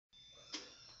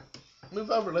Move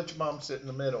over. Let your mom sit in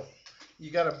the middle.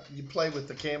 You play with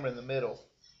the camera in the middle.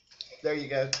 There you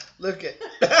go. Look at.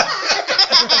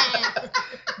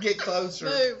 Get closer.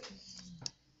 Move.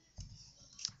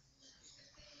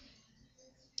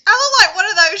 I look like one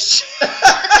of those.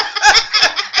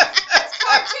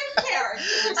 Cartoon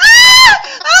characters. I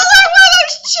look like one of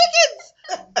those chickens.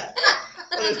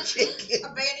 What a chicken. A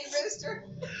banty rooster.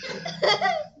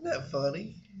 Isn't that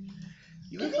funny?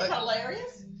 You Isn't look it like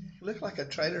hilarious? a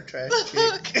trailer trash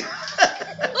chick.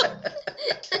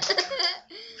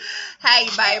 Hey,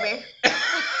 baby.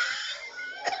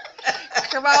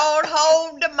 Come on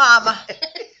home to mama.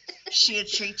 She'll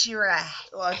treat you right.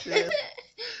 Watch this.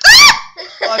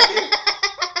 Watch it.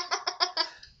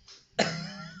 I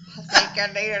think I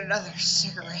need another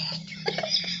cigarette.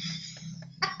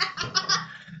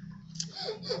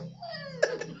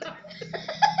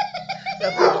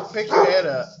 Now pick your head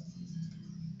up.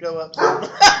 Go up.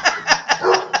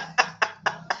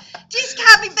 Just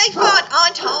copy big font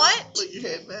on taunt. Put your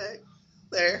head back.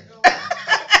 There.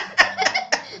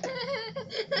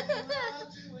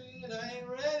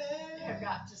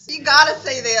 You gotta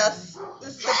see this.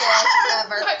 This is the best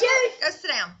ever. Go sit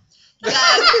down. Go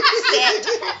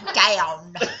sit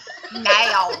down.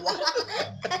 Now.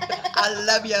 I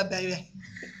love you, baby.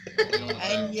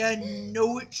 And you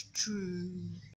know it's true.